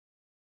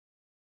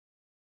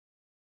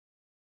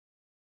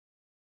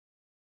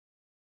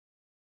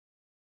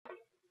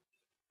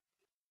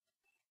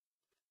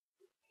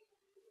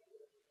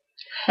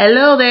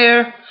Hello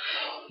there.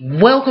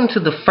 Welcome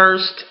to the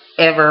first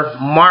ever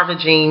Marva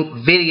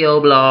Jean video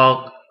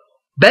blog.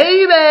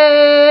 Baby!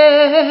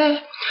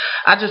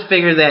 I just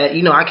figured that,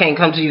 I can't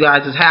come to you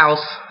guys'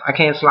 house. I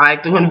can't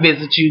slide through and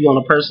visit you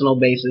on a personal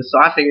basis. So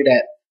I figured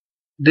that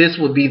this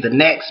would be the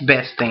next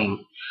best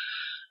thing.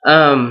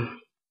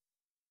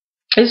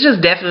 It's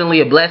just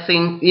definitely a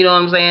blessing, you know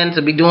what I'm saying,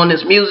 to be doing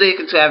this music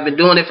and to have been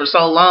doing it for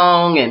so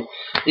long. And,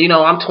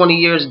 I'm 20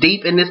 years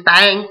deep in this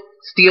thing.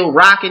 Still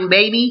rocking,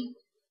 baby.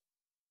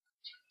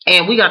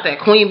 And we got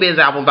that Queen Biz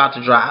album about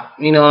to drop.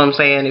 You know what I'm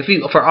saying?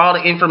 For all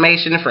the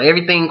information, for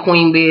everything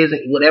Queen Biz,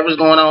 whatever's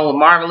going on with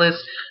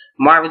Marvelous,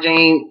 Marva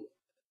Jean,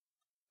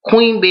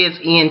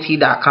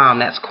 QueenBizEnt.com.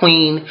 That's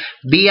Queen,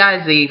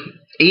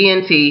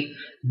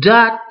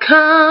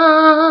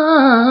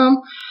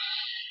 BIZENT.com.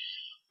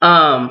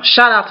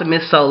 Shout out to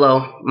Miss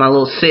Solo, my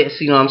little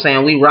sis, you know what I'm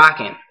saying? We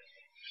rocking.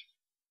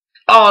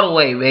 All the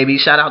way, baby.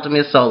 Shout out to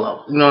Miss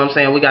Solo. You know what I'm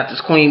saying? We got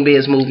this Queen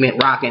Biz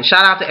movement rocking.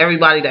 Shout out to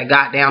everybody that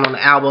got down on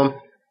the album.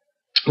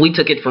 We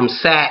took it from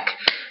Sac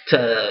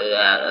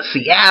to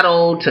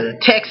Seattle to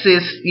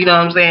Texas, you know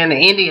what I'm saying, to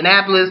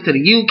Indianapolis to the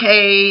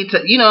UK,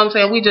 to, you know what I'm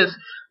saying. We just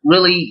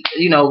really,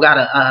 got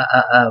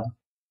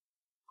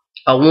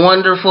a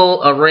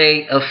wonderful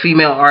array of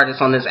female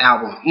artists on this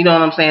album. You know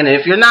what I'm saying? And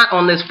if you're not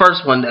on this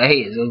first one,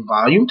 hey,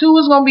 Volume 2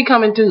 is going to be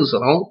coming too, so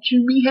don't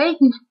you be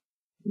hating.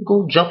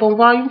 Go jump on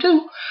Volume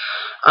 2.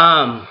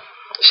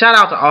 Shout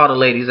out to all the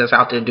ladies that's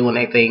out there doing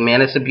their thing,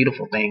 man. It's a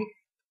beautiful thing.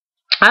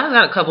 I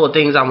got a couple of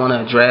things I want to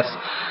address.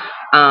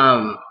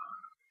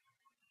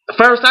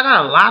 First, I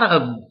got a lot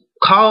of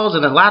calls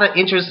and a lot of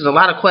interest and a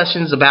lot of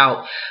questions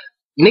about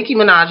Nicki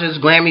Minaj's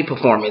Grammy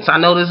performance. I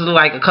know this is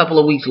like a couple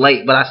of weeks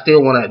late, but I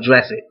still want to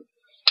address it.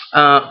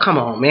 Come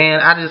on, man.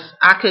 I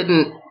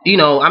couldn't,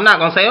 I'm not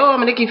going to say, oh,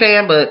 I'm a Nicki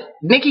fan, but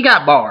Nicki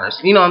got bars.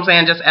 You know what I'm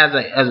saying? Just as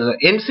a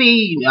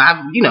MC,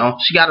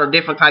 she got her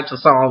different types of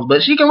songs,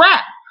 but she can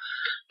rap.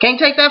 Can't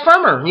take that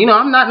from her.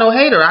 I'm not no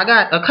hater. I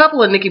got a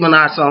couple of Nicki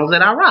Minaj songs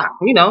that I rock,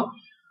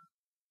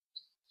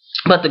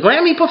 But the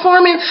Grammy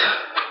performance,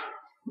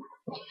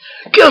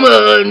 come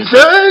on,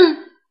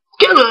 son.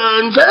 Come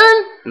on,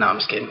 son. No, I'm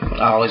just kidding.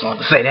 I always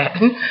wanted to say that.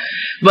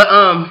 But,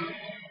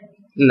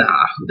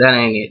 nah, that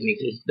ain't it,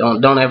 Nicki.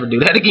 Don't ever do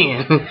that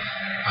again.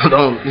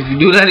 If you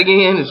do that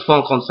again, it's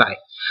funk on sight.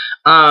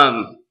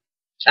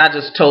 I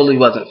just totally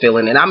wasn't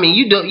feeling it. I mean,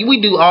 we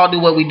all do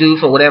what we do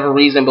for whatever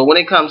reason, but when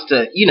it comes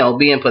to,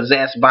 being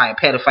possessed by a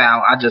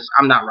pedophile,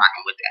 I'm not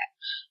rocking with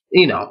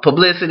that.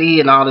 Publicity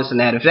and all this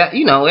and that. If that,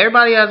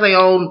 everybody has their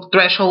own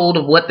threshold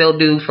of what they'll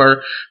do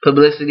for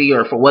publicity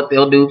or for what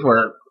they'll do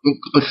for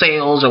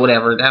sales or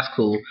whatever. That's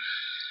cool.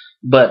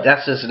 But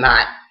that's just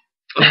not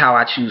how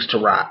I choose to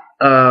rock.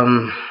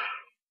 The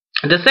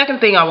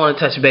second thing I want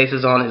to touch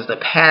bases on is the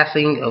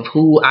passing of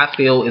who I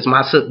feel is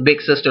my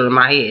big sister in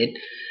my head,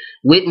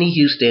 Whitney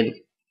Houston.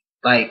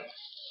 Like,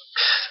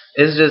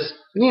 it's just,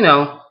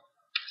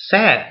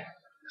 sad.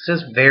 It's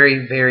just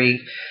very, very,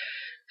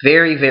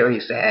 very, very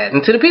sad.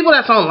 And to the people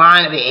that's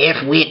online, the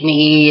F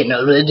Whitney, and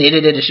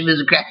she was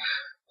a crack.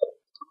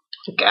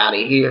 Get out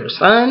of here,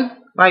 son.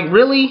 Like,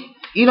 really?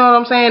 You know what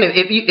I'm saying?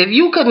 If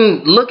you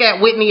couldn't look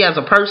at Whitney as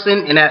a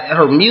person and at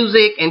her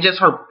music and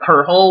just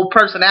her whole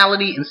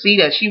personality and see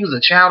that she was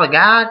a child of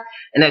God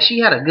and that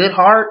she had a good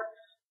heart,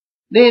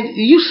 then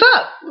you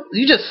suck.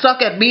 You just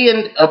suck at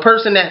being a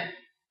person that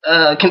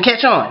can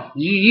catch on.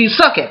 You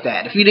suck at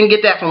that if you didn't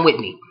get that from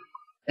Whitney.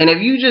 And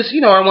if you just,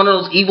 are one of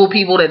those evil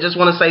people that just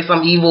want to say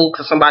something evil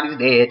because somebody's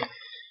dead,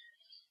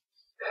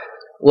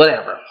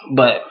 whatever.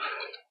 But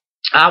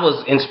I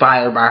was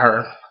inspired by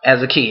her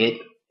as a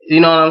kid. You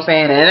know what I'm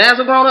saying? And as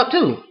a grown-up,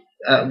 too.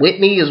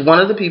 Whitney is one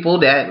of the people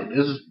that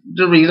is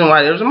the reason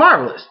why there's a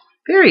Marvelous.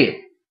 Period.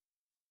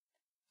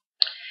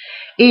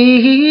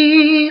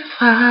 If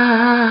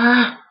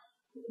I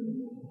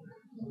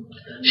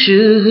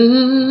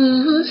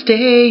should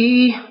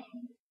stay,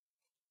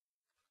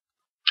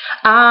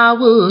 I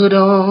would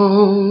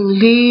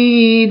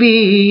only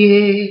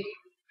be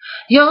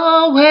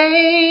your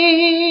way.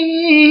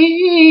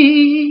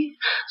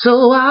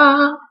 So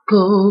I'll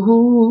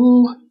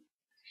go.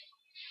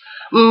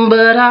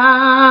 But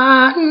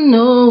I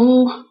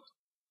know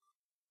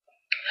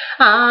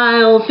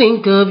I'll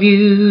think of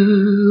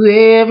you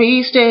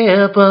every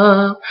step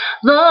of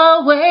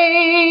the way.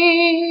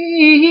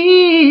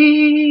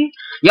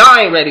 Y'all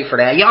ain't ready for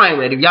that. Y'all ain't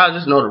ready. Y'all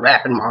just know the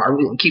rapping, Marv.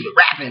 We gonna keep it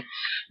rapping.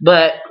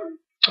 But,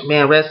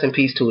 man, rest in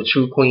peace to a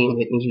true queen,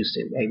 Whitney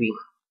Houston, baby.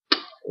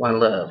 One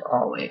love,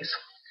 always.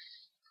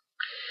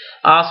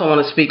 I also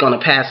want to speak on the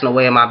passing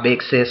away of my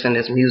big sis and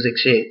this music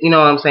shit. You know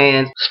what I'm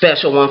saying?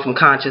 Special one from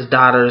Conscious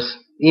Daughters.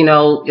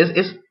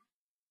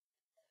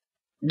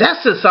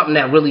 That's just something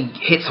that really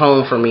hits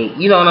home for me.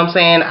 You know what I'm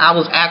saying? I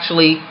was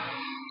actually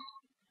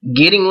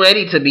getting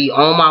ready to be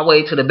on my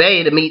way to the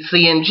Bay to meet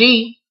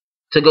CMG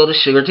to go to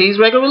Sugar T's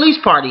regular release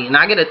party. And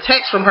I get a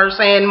text from her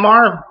saying,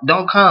 Marv,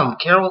 don't come.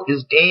 Carol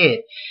is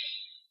dead.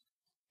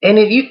 And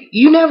if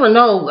you never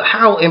know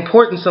how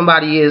important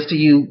somebody is to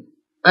you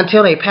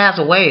until they pass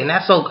away. And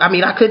that's so, I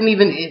mean, I couldn't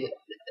even,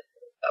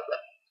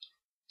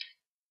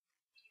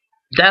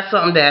 that's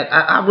something that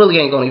I really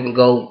ain't gonna even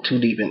go too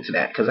deep into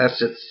that because that's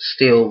just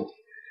still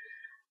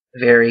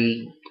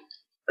very,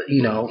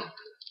 you know.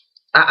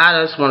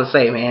 I just want to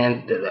say,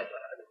 man,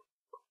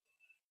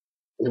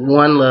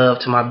 one love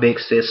to my big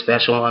sis,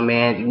 special one,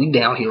 man. We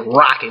down here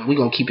rocking. We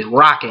gonna keep it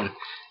rocking.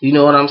 You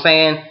know what I'm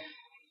saying?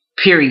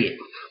 Period.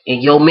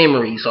 In your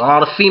memory. So all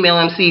the female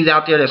MCs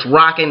out there that's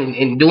rocking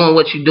and doing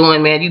what you're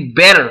doing, man, you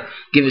better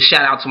give a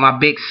shout out to my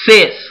big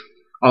sis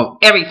on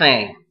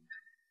everything.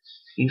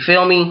 You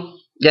feel me?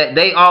 That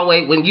they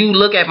always, when you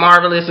look at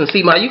Marvelous and see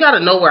you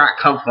gotta know where I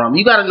come from.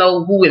 You gotta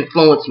know who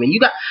influenced me.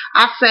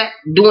 I sat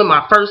doing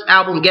my first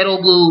album, Ghetto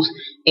Blues,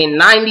 in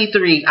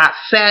 '93. I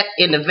sat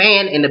in the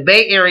van in the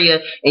Bay Area,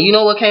 and you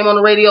know what came on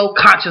the radio?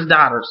 Conscious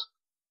Daughters.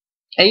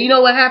 And you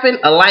know what happened?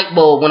 A light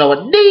bulb went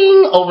over,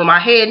 ding, over my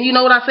head. And you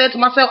know what I said to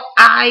myself?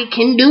 I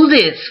can do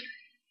this.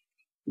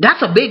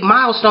 That's a big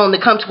milestone to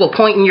come to a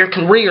point in your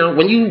career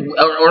when you,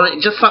 or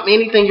just something,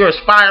 anything you're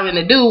aspiring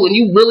to do, and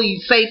you really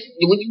say,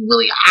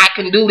 I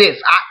can do this.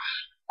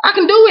 I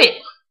can do it.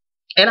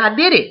 And I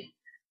did it.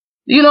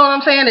 You know what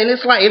I'm saying? And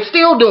it's like, it's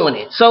still doing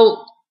it.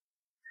 So,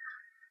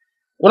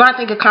 when I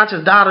think of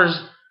Conscious Daughters,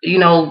 you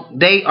know,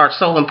 they are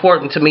so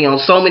important to me on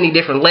so many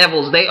different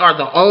levels. They are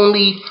the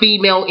only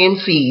female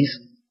MCs,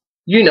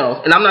 you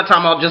know, and I'm not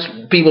talking about just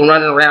people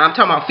running around. I'm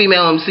talking about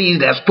female MCs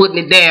that's putting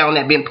it down,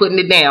 that been putting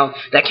it down,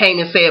 that came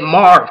and said,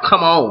 Marv,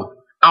 come on.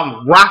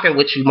 I'm rocking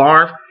with you,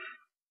 Marv.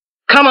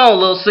 Come on,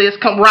 little sis,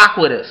 come rock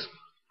with us.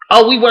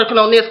 Oh, we working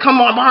on this. Come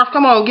on, Marv,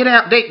 come on, get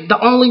out. They the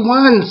only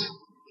ones.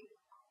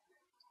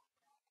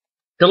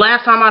 The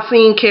last time I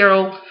seen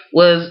Carol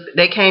was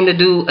they came to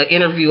do an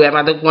interview at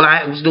when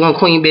I was doing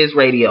Queen Biz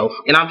Radio,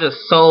 and I'm just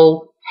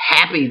so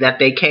happy that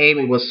they came.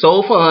 It was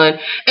so fun,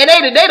 and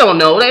they don't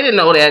know, they didn't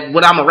know that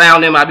when I'm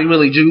around them I'd be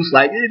really juiced,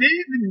 like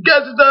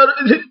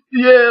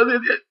yeah,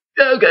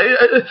 okay,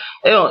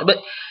 they don't, but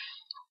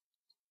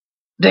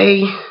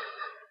they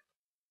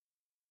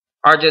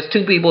are just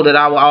two people that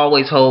I will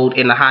always hold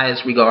in the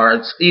highest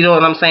regards. You know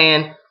what I'm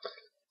saying?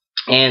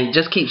 And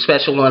just keep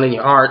Special One in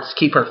your hearts,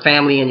 keep her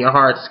family in your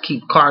hearts,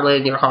 keep Carla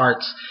in your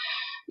hearts.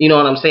 You know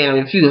what I'm saying?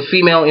 If you're a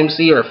female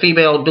MC or a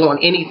female doing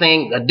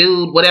anything, a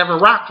dude, whatever,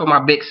 rock for my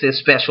big sis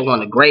Special One,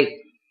 the great.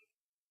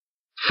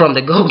 From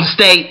the Golden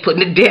State,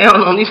 putting it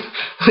down on these,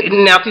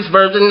 hitting out these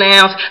verbs and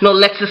nouns. No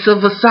Lexus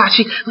or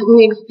Versace,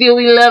 niggas still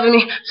be loving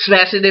me.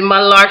 Smash it in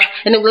my lark,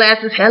 and the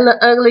glass is hella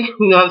ugly.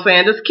 You know what I'm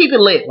saying? Just keep it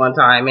lit one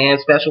time, man.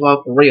 Special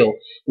One for real.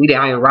 We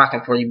down here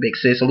rocking for you, big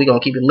sis, and we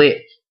gonna keep it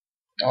lit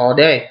all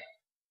day.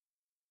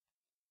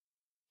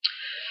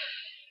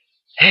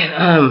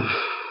 And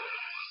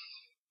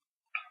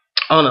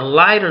on a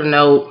lighter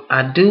note,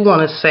 I do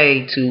want to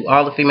say to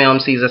all the female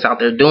MCs that's out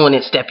there doing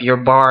it, step your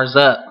bars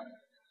up.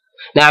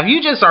 Now, if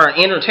you just are an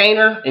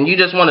entertainer and you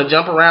just want to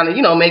jump around and,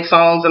 you know, make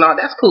songs and all,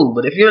 that's cool.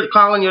 But if you're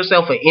calling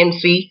yourself an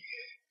MC,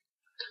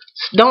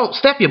 don't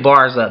step your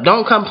bars up.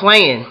 Don't come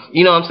playing,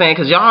 you know what I'm saying?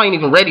 Because y'all ain't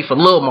even ready for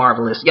Lil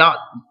Marvelous. Y'all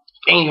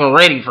ain't even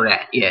ready for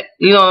that yet.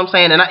 You know what I'm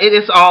saying? And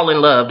it's all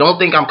in love. Don't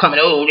think I'm coming,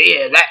 oh,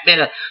 yeah, that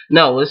better.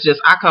 No, it's just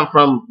I come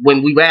from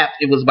when we rapped,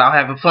 it was about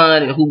having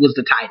fun and who was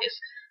the tightest.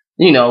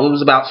 You know, it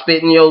was about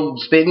spitting your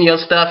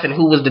stuff and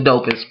who was the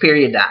dopest,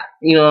 period, dot.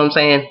 You know what I'm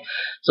saying?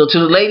 So to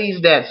the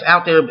ladies that's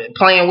out there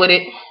playing with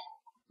it,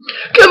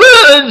 come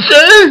on,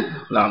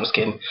 son. No, I'm just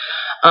kidding.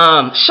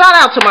 Shout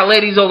out to my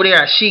ladies over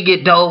there at She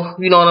Get Dough.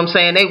 You know what I'm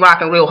saying? They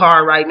rocking real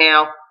hard right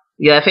now.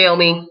 You feel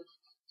me?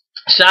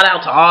 Shout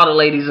out to all the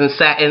ladies in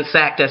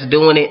SAC that's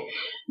doing it.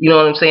 You know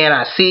what I'm saying?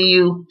 I see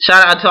you.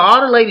 Shout out to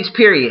all the ladies,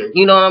 period.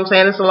 You know what I'm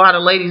saying? There's a lot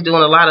of ladies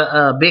doing a lot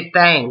of big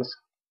things.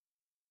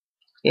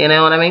 You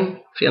know what I mean?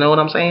 If you know what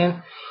I'm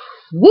saying.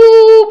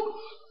 Whoop!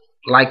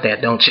 Like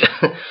that, don't you?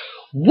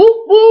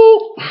 Whoop,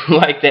 whoop!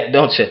 Like that,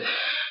 don't you?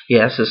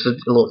 Yeah, it's just a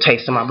little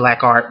taste of my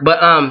black art.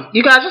 But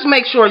you guys just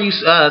make sure you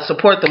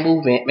support the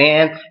movement,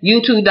 man.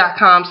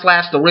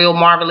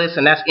 YouTube.com/TheRealMarvelous,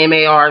 and that's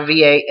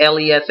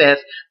MarValess.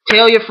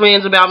 Tell your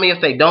friends about me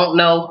if they don't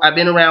know. I've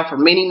been around for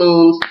many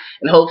moons,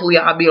 and hopefully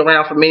I'll be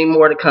around for many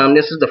more to come.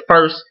 This is the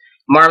first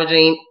Marva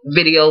Jean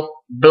video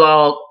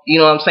blog. You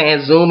know what I'm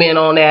saying? Zoom in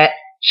on that.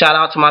 Shout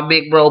out to my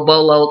big bro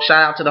Bolo.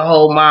 Shout out to the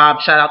whole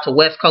mob. Shout out to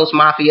West Coast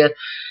Mafia.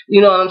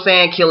 You know what I'm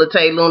saying? Killer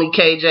Tay, Looney,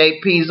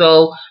 KJ,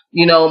 Pizzo.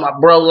 You know, my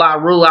bro La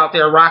Rue out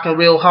there rocking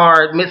real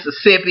hard.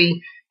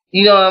 Mississippi.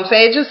 You know what I'm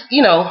saying? Just,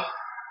 you know,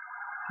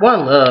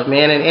 one love,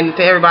 man. And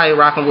to everybody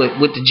rocking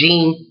with the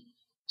Gene.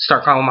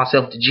 Start calling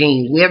myself the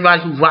Gene.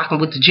 Everybody who's rocking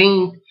with the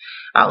Gene,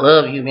 I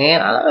love you, man.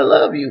 I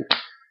love you.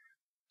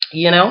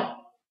 You know?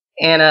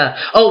 And,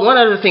 oh, one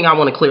other thing I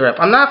want to clear up.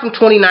 I'm not from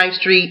 29th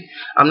Street.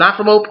 I'm not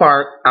from Oak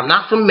Park. I'm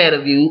not from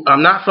Meadowview.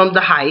 I'm not from the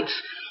Heights.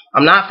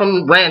 I'm not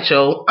from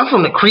Rancho. I'm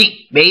from the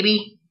Creek,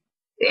 baby.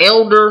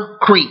 Elder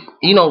Creek.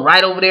 You know,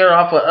 right over there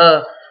off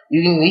of,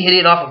 you can hit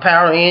it off of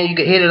Power Inn. You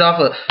can hit it off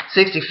of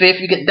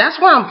 65th. That's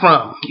where I'm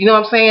from. You know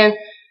what I'm saying?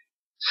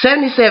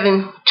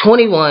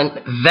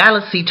 7721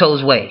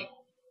 Valecitos Way.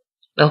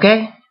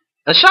 Okay?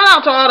 And shout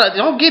out to all the,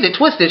 don't get it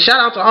twisted. Shout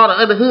out to all the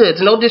other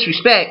hoods. No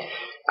disrespect.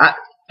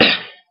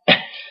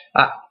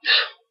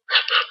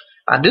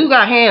 I do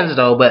got hands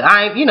though, but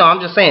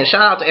I'm just saying,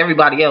 shout out to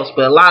everybody else,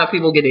 but a lot of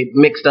people get it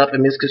mixed up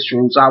and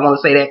misconstrued, so I want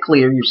to say that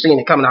clear. You're seeing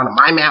it coming out of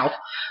my mouth,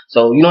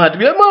 so you don't have to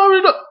be like,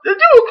 Marva, did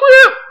you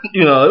clip?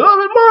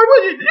 Marva,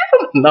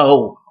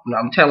 no,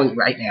 I'm telling you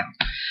right now.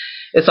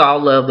 It's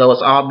all love though,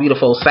 it's all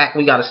beautiful. Sac,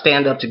 we gotta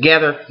stand up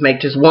together,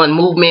 make this one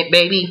movement,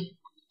 baby,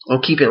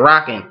 and keep it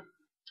rocking.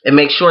 And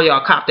make sure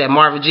y'all cop that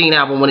Marva Jean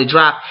album when it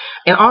drops.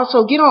 And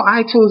also get on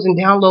iTunes and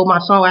download my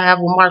song I have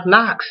with Mark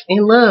Knox.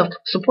 In love.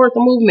 Support the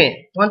movement.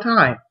 One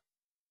time.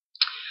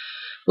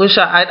 Wish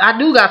I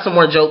do got some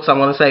more jokes I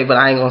want to say, but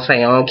I ain't going to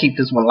say. I'm going to keep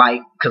this one light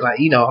because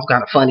I'm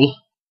kind of funny.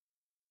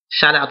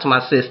 Shout out to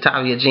my sis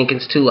Tavia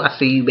Jenkins too. I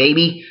see you,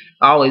 baby.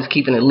 Always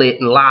keeping it lit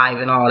and live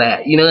and all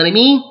that. You know what I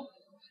mean?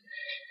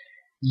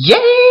 Yeah.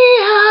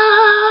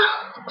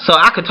 So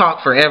I could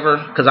talk forever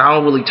because I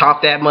don't really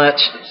talk that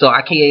much. So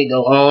I can't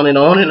go on and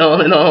on and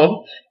on and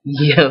on.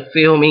 Yeah,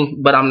 feel me?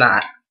 But I'm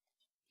not.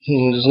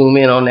 Zoom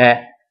in on that.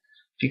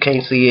 If you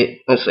can't see it,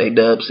 let's say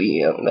Dub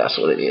CM. That's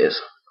what it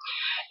is.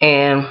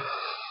 And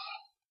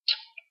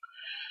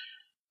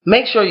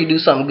make sure you do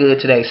something good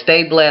today.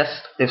 Stay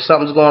blessed. If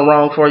something's going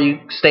wrong for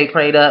you, stay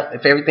prayed up.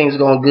 If everything's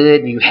going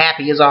good and you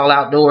happy as all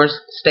outdoors,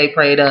 stay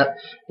prayed up.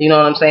 You know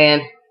what I'm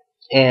saying?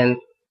 And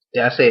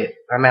that's it.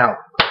 I'm out.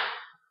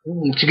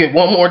 To get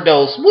one more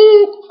dose.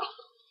 Woo!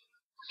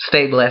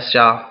 Stay blessed,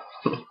 y'all.